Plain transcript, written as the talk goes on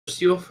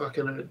you're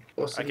fucking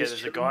bossing. Okay,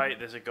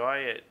 there's a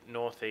guy at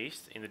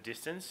northeast in the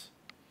distance.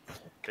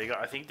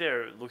 I think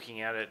they're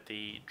looking out at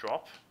the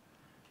drop,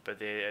 but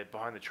they're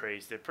behind the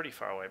trees. They're pretty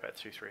far away, about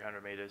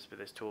 200-300 meters, but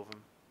there's two of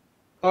them.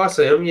 Oh, I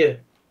see them, yeah.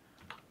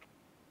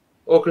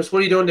 Oh, Chris, what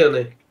are you doing down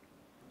there?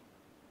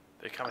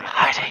 They're coming.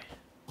 Hiding.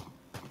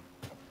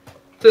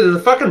 Dude, there's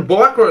a fucking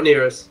bike right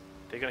near us.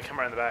 They're gonna come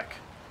around the back.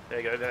 There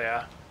you go. There they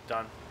are.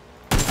 Done.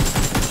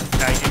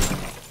 Tagged him.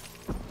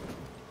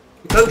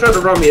 You're trying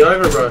to run me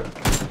over, bro.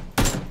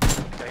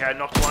 Okay,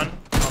 knocked one.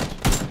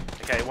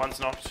 Knocked. Okay, one's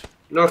knocked.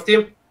 Knocked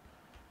him.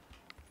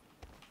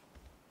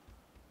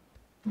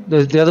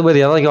 The other where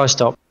the other guy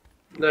stopped.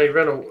 No, he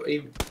ran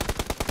away.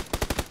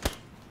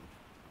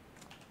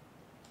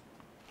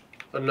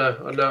 I know.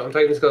 I'm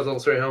taking this guy's level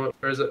 3 helmet.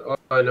 Where is it? Oh,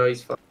 I know,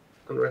 he's fucking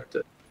wrecked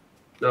it.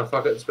 No,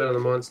 fuck it. It's better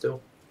than mine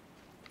still.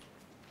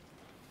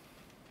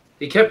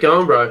 He kept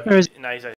going, bro. Where is No, he's